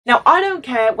Now, I don't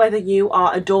care whether you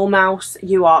are a dormouse,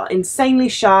 you are insanely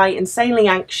shy, insanely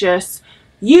anxious,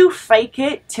 you fake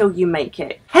it till you make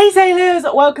it. Hey sailors,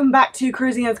 welcome back to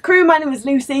Cruising as Crew. My name is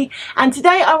Lucy, and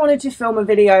today I wanted to film a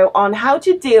video on how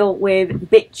to deal with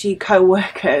bitchy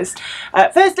co-workers.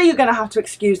 Firstly, you're going to have to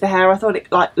excuse the hair. I thought it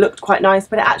looked quite nice,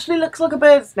 but it actually looks like a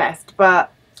bird's nest,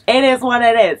 but it is what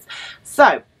it is.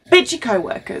 So, bitchy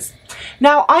co-workers.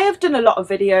 Now, I have done a lot of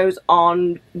videos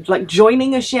on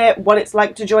joining a ship, what it's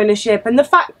like to join a ship, and the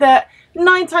fact that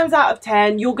 9 times out of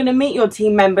 10 you're going to meet your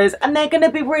team members and they're going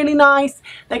to be really nice,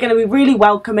 they're going to be really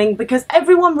welcoming, because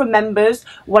everyone remembers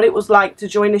what it was like to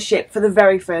join a ship for the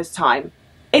very first time.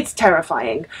 It's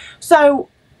terrifying. So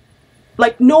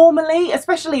normally,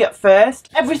 especially at first,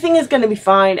 everything is going to be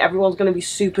fine, everyone's going to be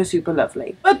super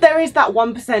lovely. But there is that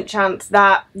 1% chance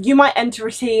that you might enter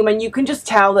a team and you can just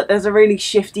tell that there's a really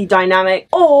shifty dynamic,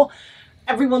 or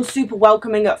everyone's super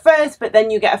welcoming at first, but then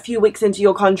you get a few weeks into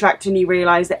your contract and you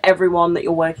realise that everyone that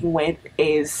you're working with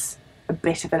is a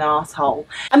bit of an arsehole.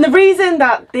 And the reason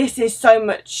that this is so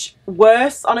much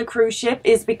worse on a cruise ship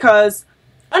is because,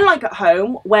 unlike at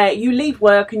home, where you leave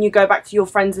work and you go back to your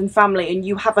friends and family and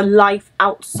you have a life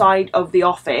outside of the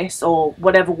office or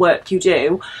whatever work you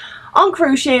do, on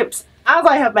cruise ships, as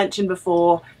I have mentioned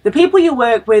before, the people you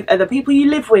work with are the people you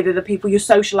live with, are the people you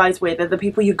socialise with, are the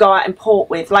people you go out and port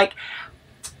with.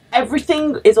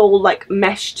 Everything is all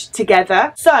meshed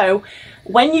together. So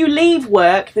when you leave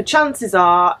work, the chances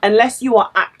are, unless you are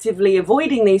actively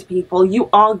avoiding these people, you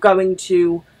are going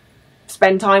to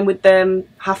spend time with them,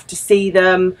 have to see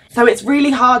them. So it's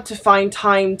really hard to find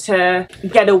time to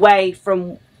get away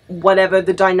from whatever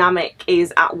the dynamic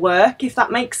is at work, if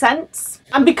that makes sense.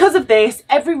 And because of this,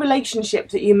 every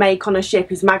relationship that you make on a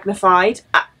ship is magnified.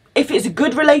 If it's a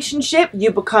good relationship, you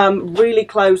become really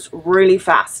close really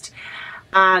fast,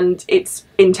 and it's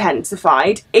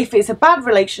intensified. If it's a bad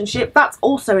relationship, that's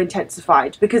also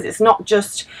intensified, because it's not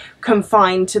just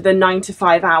confined to the 9 to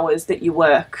 5 hours that you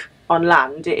work on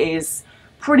land. It is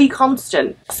pretty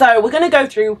constant. So we're going to go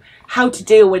through how to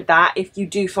deal with that if you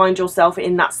do find yourself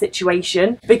in that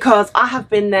situation, because I have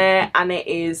been there and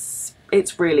it's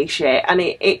really shit, and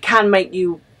it can make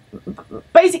you,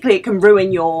 basically it can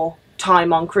ruin your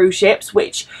time on cruise ships,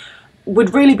 which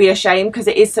would really be a shame, because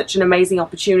it is such an amazing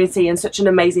opportunity and such an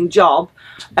amazing job,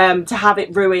 to have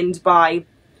it ruined by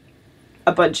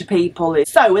a bunch of people.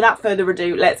 So without further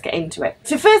ado, let's get into it.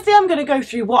 So firstly, I'm going to go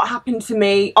through what happened to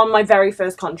me on my very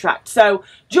first contract. So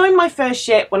joined my first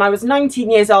ship when I was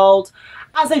 19 years old.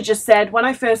 As I just said, when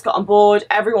I first got on board,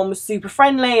 everyone was super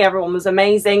friendly, everyone was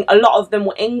amazing. A lot of them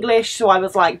were English, so I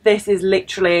was like, this is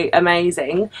literally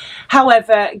amazing.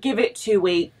 However, give it 2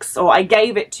 weeks, or I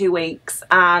gave it 2 weeks,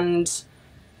 and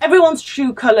everyone's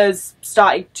true colours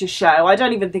started to show. I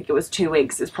don't even think it was 2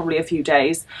 weeks, it's probably a few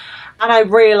days. And I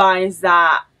realised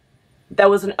that there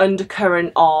was an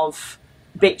undercurrent of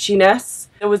bitchiness.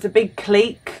 There was a big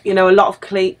clique, a lot of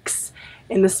cliques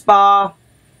in the spa.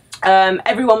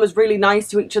 Everyone was really nice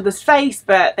to each other's face,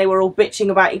 but they were all bitching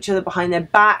about each other behind their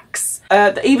backs.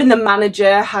 Even the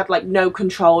manager had no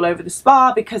control over the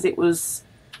spa, because it was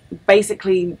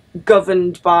basically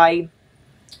governed by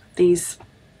these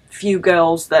few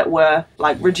girls that were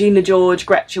Regina George,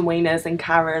 Gretchen Wieners and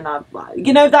Karen.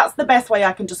 That's the best way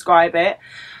I can describe it.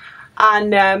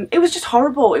 And it was just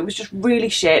horrible. It was just really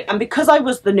shit. And because I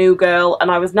was the new girl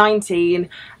and I was 19,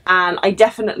 and I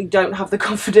definitely don't have the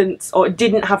confidence, or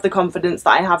didn't have the confidence that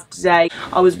I have today.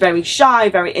 I was very shy,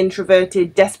 very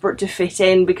introverted, desperate to fit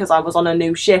in because I was on a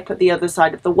new ship at the other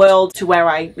side of the world to where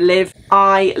I live.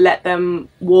 I let them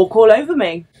walk all over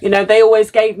me. They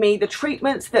always gave me the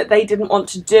treatments that they didn't want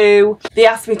to do. They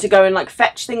asked me to go and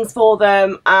fetch things for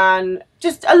them, and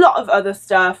just a lot of other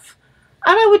stuff.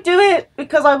 And I would do it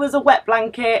because I was a wet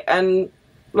blanket, and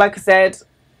like I said,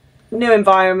 new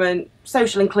environment,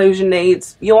 social inclusion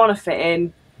needs, you want to fit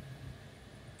in,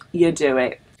 you do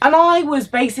it. And I was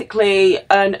basically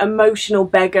an emotional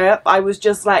beggar. I was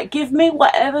just like, give me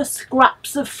whatever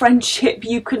scraps of friendship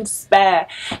you can spare.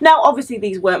 Now, obviously,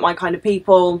 these weren't my kind of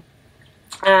people,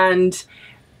 and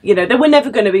they were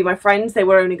never going to be my friends. They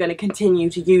were only going to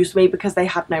continue to use me because they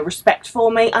had no respect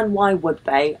for me. And why would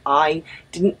they? I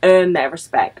didn't earn their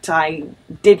respect. I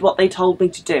did what they told me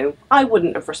to do. I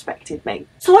wouldn't have respected me.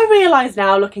 So I realise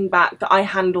now, looking back, that I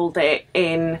handled it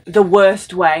in the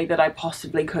worst way that I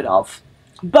possibly could have.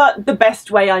 But the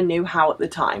best way I knew how at the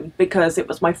time, because it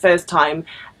was my first time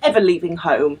ever leaving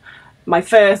home. My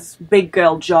first big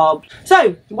girl job.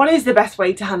 So what is the best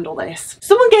way to handle this?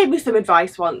 Someone gave me some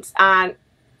advice once, and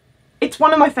it's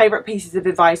one of my favourite pieces of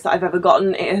advice that I've ever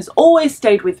gotten. It has always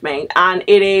stayed with me, and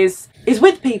it is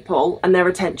with people and their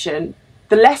attention,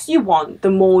 The less you want, the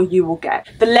more you will get.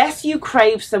 The less you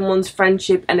crave someone's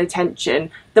friendship and attention,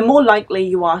 the more likely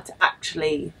you are to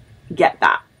actually get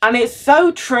that. And it's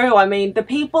so true. I mean, the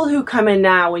people who come in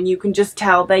now and you can just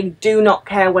tell they do not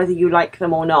care whether you like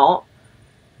them or not,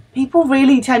 people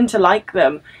really tend to like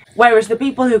them. Whereas the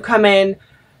people who come in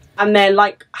and they're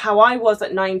like how I was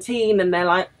at 19 and they're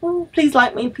like, oh, please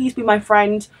like me, please be my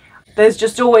friend, there's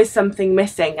just always something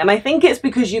missing. And I think it's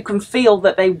because you can feel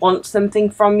that they want something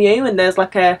from you and there's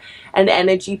like an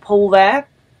energy pull there.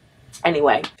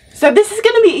 Anyway, so this is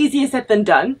going to be easier said than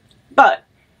done, but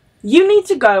you need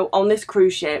to go on this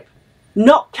cruise ship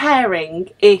not caring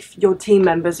if your team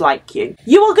members like you.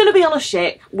 You are going to be on a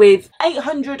ship with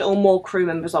 800 or more crew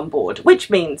members on board, which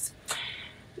means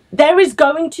there is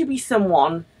going to be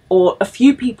someone or a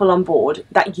few people on board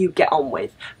that you get on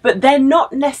with, but they're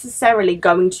not necessarily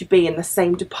going to be in the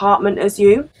same department as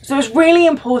you. So it's really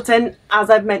important, as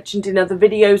I've mentioned in other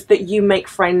videos, that you make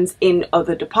friends in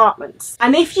other departments.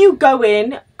 And if you go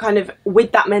in kind of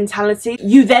with that mentality,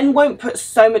 you then won't put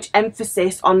so much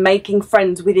emphasis on making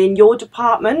friends within your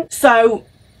department. So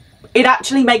it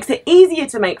actually makes it easier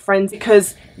to make friends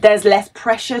because there's less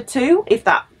pressure to, if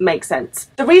that makes sense.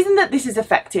 The reason that this is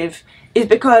effective is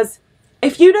because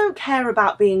if you don't care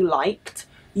about being liked,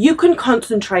 you can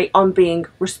concentrate on being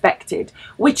respected,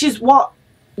 which is what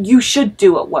you should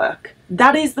do at work.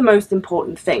 That is the most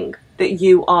important thing, that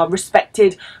you are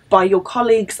respected by your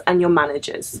colleagues and your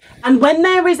managers. And when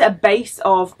there is a base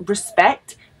of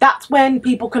respect, that's when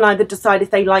people can either decide if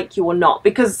they like you or not,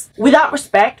 because without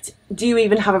respect, do you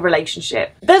even have a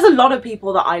relationship? There's a lot of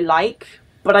people that I like,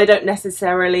 but I don't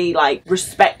necessarily like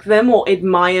respect them or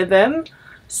admire them.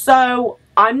 So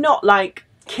I'm not like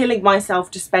killing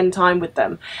myself to spend time with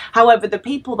them. However, the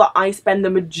people that I spend the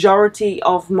majority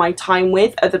of my time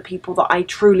with are the people that I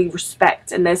truly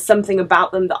respect, and there's something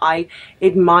about them that I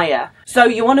admire. So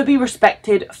you want to be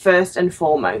respected first and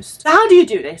foremost. So how do you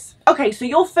do this? Okay, so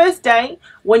your first day,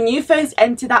 when you first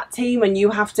enter that team and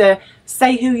you have to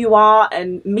say who you are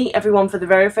and meet everyone for the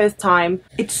very first time,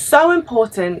 it's so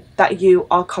important that you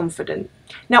are confident.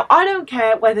 Now, I don't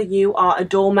care whether you are a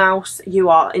dormouse, you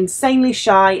are insanely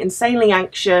shy, insanely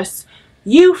anxious,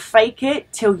 you fake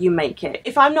it till you make it.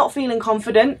 If I'm not feeling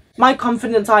confident, my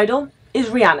confidence idol is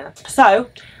Rihanna. So,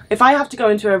 if I have to go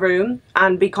into a room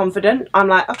and be confident, I'm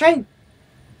like, okay,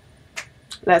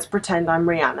 let's pretend I'm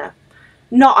Rihanna.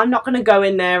 I'm not going to go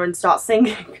in there and start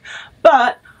singing,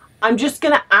 but I'm just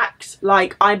going to act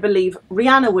like I believe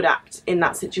Rihanna would act in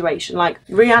that situation. Like,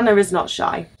 Rihanna is not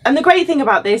shy. And the great thing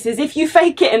about this is if you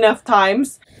fake it enough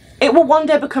times, it will one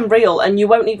day become real and you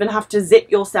won't even have to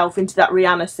zip yourself into that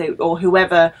Rihanna suit or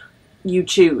whoever you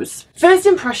choose. First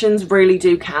impressions really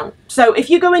do count. So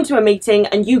if you go into a meeting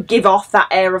and you give off that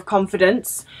air of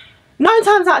confidence, 9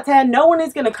 times out of 10, no one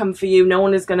is going to come for you. No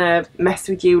one is going to mess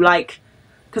with you. Like,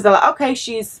 because they're like, okay,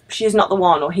 she's not the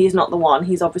one, or he's not the one.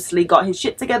 He's obviously got his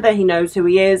shit together. He knows who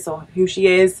he is or who she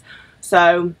is.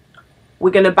 So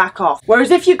we're going to back off.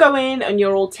 Whereas if you go in and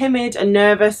you're all timid and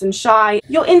nervous and shy,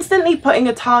 you're instantly putting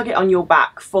a target on your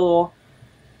back for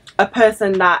a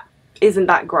person that isn't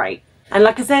that great. And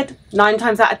like I said, 9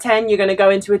 times out of 10, you're going to go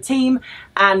into a team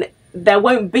and there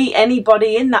won't be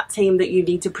anybody in that team that you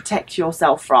need to protect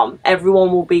yourself from.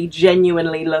 Everyone will be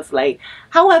genuinely lovely.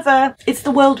 However, it's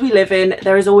the world we live in.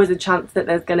 There is always a chance that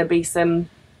there's going to be some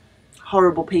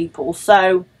horrible people.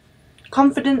 So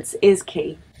confidence is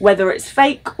key. Whether it's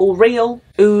fake or real,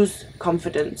 ooze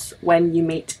confidence when you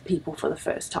meet people for the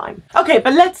first time. Okay,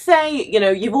 but let's say, you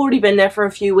know, you've already been there for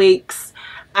a few weeks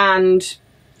and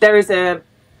there is a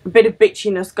bit of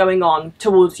bitchiness going on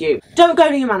towards you. Don't go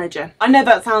to your manager. I know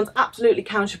that sounds absolutely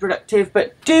counterproductive,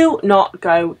 but do not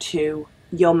go to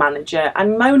your manager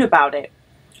and moan about it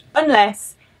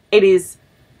unless it is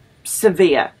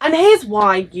severe. And here's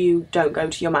why you don't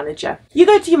go to your manager. You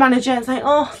go to your manager and say,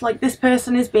 oh, like this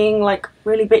person is being like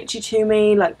really bitchy to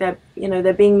me, like they're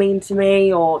being mean to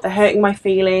me, or they're hurting my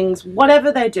feelings,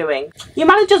 whatever they're doing. Your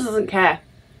manager doesn't care.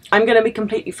 I'm going to be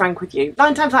completely frank with you.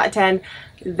 9 times out of 10,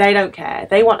 they don't care.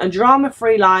 They want a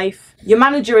drama-free life. Your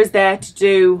manager is there to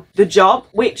do the job,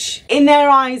 which in their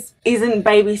eyes isn't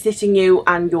babysitting you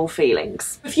and your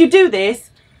feelings. If you do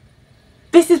this,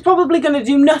 this is probably going to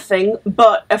do nothing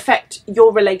but affect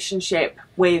your relationship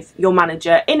with your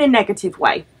manager in a negative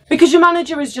way. Because your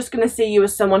manager is just going to see you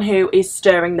as someone who is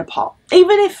stirring the pot.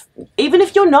 Even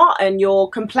if you're not and your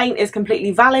complaint is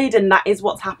completely valid and that is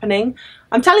what's happening,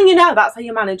 I'm telling you now, that's how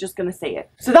your manager's going to see it.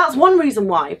 So that's one reason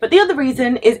why. But the other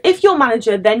reason is if your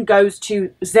manager then goes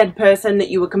to Z person that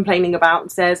you were complaining about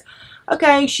and says,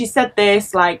 okay, she said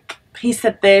this, like, he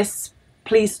said this,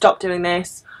 please stop doing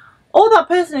this. All that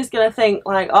person is going to think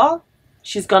like, oh,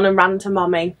 She's gone and ran to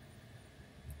mummy.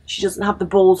 She doesn't have the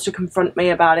balls to confront me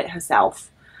about it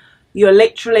herself. You're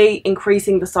literally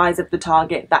increasing the size of the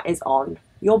target that is on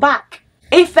your back.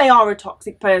 If they are a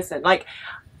toxic person, like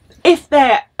if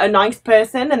they're a nice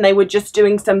person and they were just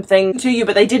doing something to you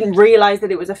but they didn't realise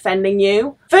that it was offending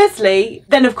you, firstly,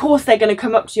 then of course they're going to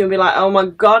come up to you and be like, oh my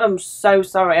god, I'm so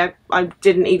sorry, I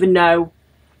didn't even know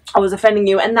I was offending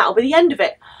you, and that'll be the end of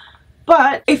it.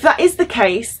 But if that is the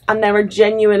case and they're a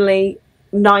genuinely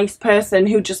nice person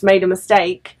who just made a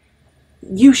mistake,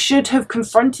 you should have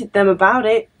confronted them about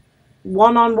it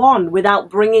one-on-one without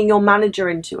bringing your manager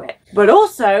into it. But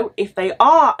also, if they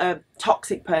are a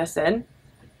toxic person,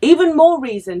 even more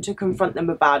reason to confront them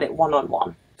about it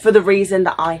one-on-one, for the reason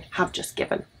that I have just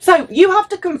given. So you have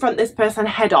to confront this person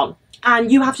head on,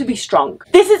 and you have to be strong.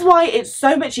 This is why it's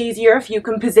so much easier if you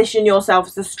can position yourself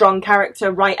as a strong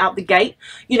character right out the gate.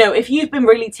 You know, if you've been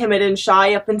really timid and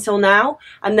shy up until now,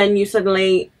 and then you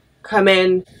suddenly come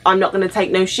in, I'm not going to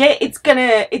take no shit, it's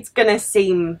gonna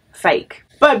seem fake.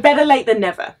 But better late than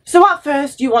never. So at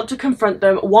first you want to confront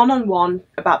them one-on-one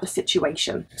about the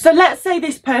situation. So let's say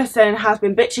this person has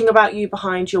been bitching about you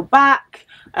behind your back,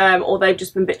 or they've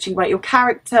just been bitching about your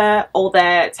character, or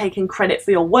they're taking credit for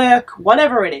your work,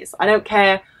 whatever it is. I don't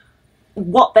care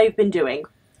what they've been doing.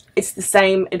 It's the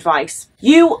same advice.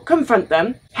 You confront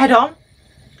them head on,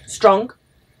 strong,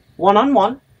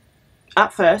 one-on-one,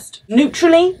 at first,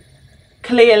 neutrally,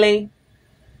 clearly,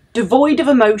 devoid of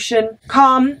emotion,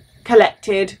 calm,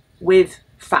 collected, with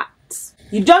facts.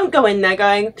 You don't go in there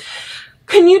going,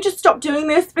 can you just stop doing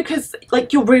this because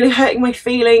like you're really hurting my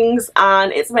feelings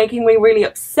and it's making me really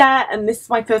upset and this is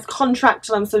my first contract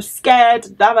and I'm so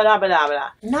scared, blah blah blah blah blah.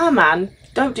 Nah man,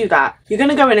 don't do that. You're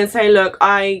gonna go in and say, look,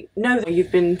 I know that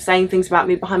you've been saying things about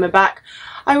me behind my back.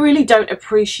 I really don't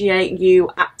appreciate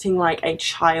you acting like a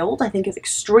child. I think it's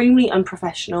extremely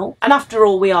unprofessional. And after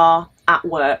all, we are at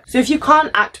work. So if you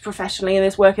can't act professionally in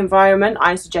this work environment,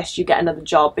 I suggest you get another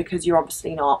job because you're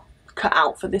obviously not cut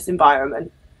out for this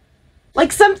environment.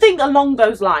 Like something along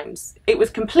those lines. It was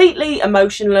completely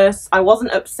emotionless. I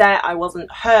wasn't upset. I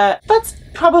wasn't hurt. That's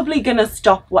probably gonna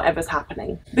stop whatever's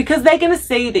happening because they're gonna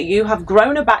see that you have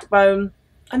grown a backbone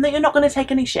and that you're not gonna take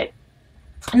any shit.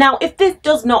 Now, if this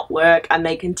does not work and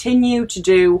they continue to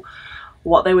do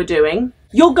what they were doing,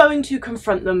 you're going to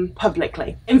confront them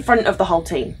publicly in front of the whole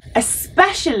team,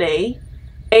 especially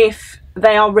if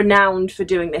they are renowned for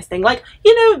doing this thing. Like,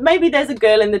 you know, maybe there's a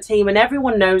girl in the team and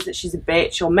everyone knows that she's a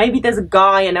bitch, or maybe there's a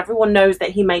guy and everyone knows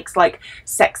that he makes like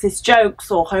sexist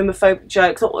jokes or homophobic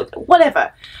jokes or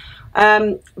whatever.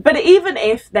 But even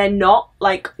if they're not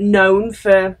like known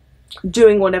for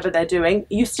doing whatever they're doing,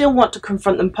 you still want to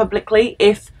confront them publicly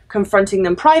if confronting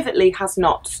them privately has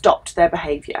not stopped their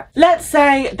behaviour. Let's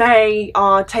say they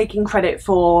are taking credit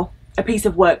for a piece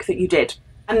of work that you did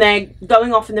and they're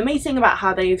going off in the meeting about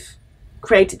how they've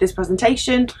created this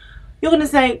presentation. You're going to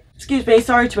say, excuse me,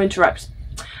 sorry to interrupt.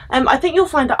 I think you'll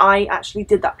find that I actually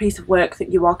did that piece of work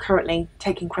that you are currently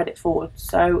taking credit for.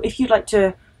 So if you'd like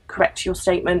to correct your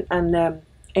statement and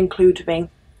include me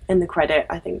in the credit,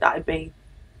 I think that would be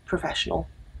professional.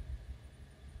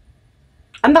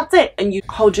 And that's it. And you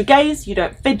hold your gaze, you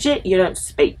don't fidget, you don't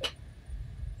speak.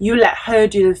 You let her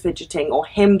do the fidgeting or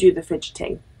him do the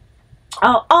fidgeting.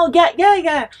 Oh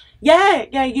yeah,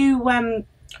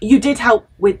 you did help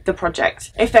with the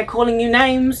project. If they're calling you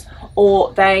names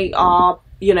or they are,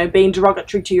 you know, being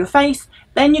derogatory to your face,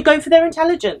 then you go for their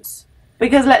intelligence.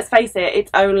 Because let's face it,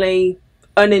 it's only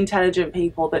unintelligent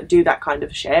people that do that kind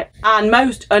of shit. And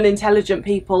most unintelligent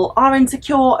people are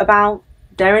insecure about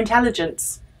their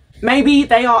intelligence. Maybe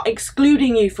they are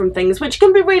excluding you from things, which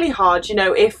can be really hard, you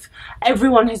know, if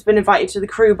everyone has been invited to the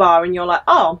crew bar and you're like,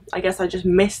 oh, I guess I just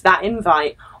missed that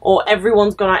invite. Or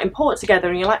everyone's gone out in port together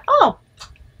and you're like, oh,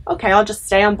 okay, I'll just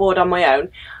stay on board on my own.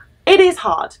 It is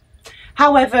hard.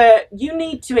 However, you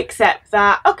need to accept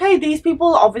that, okay, these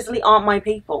people obviously aren't my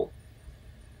people.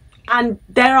 And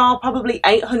there are probably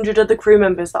 800 other crew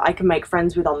members that I can make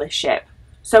friends with on this ship.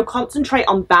 So concentrate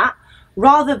on that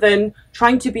rather than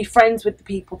trying to be friends with the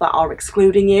people that are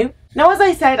excluding you. Now, as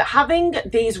I said, having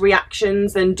these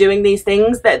reactions and doing these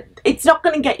things, that it's not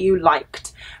going to get you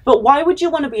liked. But why would you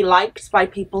want to be liked by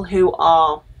people who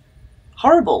are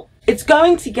horrible? It's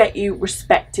going to get you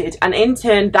respected, and in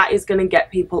turn that is going to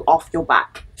get people off your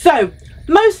back. So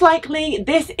most likely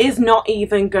this is not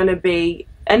even going to be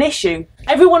an issue.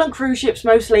 Everyone on cruise ships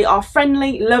mostly are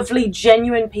friendly, lovely,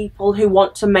 genuine people who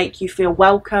want to make you feel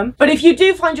welcome. But if you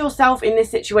do find yourself in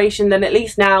this situation, then at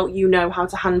least now you know how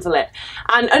to handle it.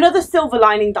 And another silver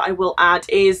lining that I will add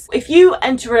is if you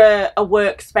enter a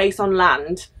workspace on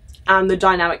land and the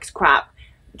dynamics crap,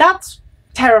 that's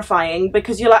terrifying,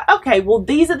 because you're like, okay, well,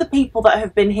 these are the people that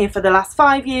have been here for the last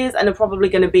 5 years and are probably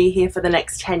going to be here for the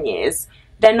next 10 years.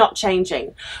 They're not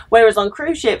changing. Whereas on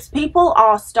cruise ships, people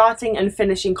are starting and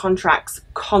finishing contracts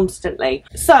constantly.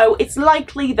 So it's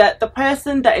likely that the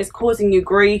person that is causing you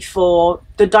grief, or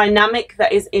the dynamic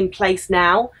that is in place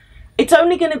now, it's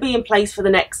only going to be in place for the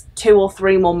next 2 or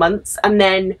 3 more months, and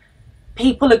then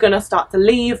people are going to start to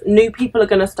leave, new people are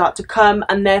going to start to come,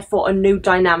 and therefore a new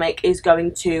dynamic is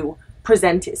going to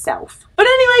present itself. But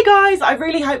anyway, guys, I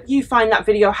really hope you find that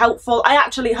video helpful. I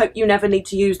actually hope you never need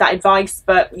to use that advice,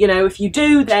 but you know, if you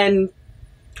do, then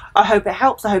I hope it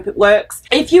helps, I hope it works.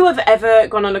 If you have ever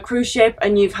gone on a cruise ship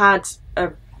and you've had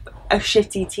a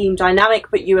shitty team dynamic,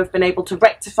 but you have been able to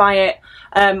rectify it,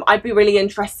 I'd be really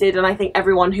interested, and I think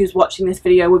everyone who's watching this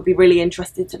video would be really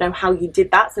interested to know how you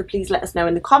did that. So please let us know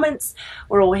in the comments.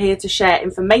 We're all here to share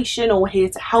information, or here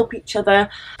to help each other.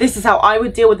 This is how I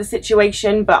would deal with the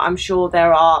situation, but I'm sure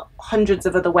there are hundreds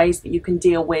of other ways that you can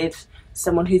deal with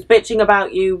someone who's bitching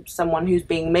about you, someone who's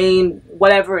being mean,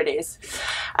 whatever it is.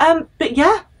 But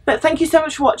yeah. But thank you so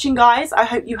much for watching, guys. I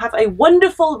hope you have a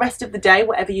wonderful rest of the day,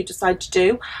 whatever you decide to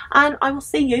do, and I will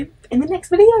see you in the next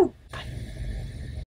video. Bye.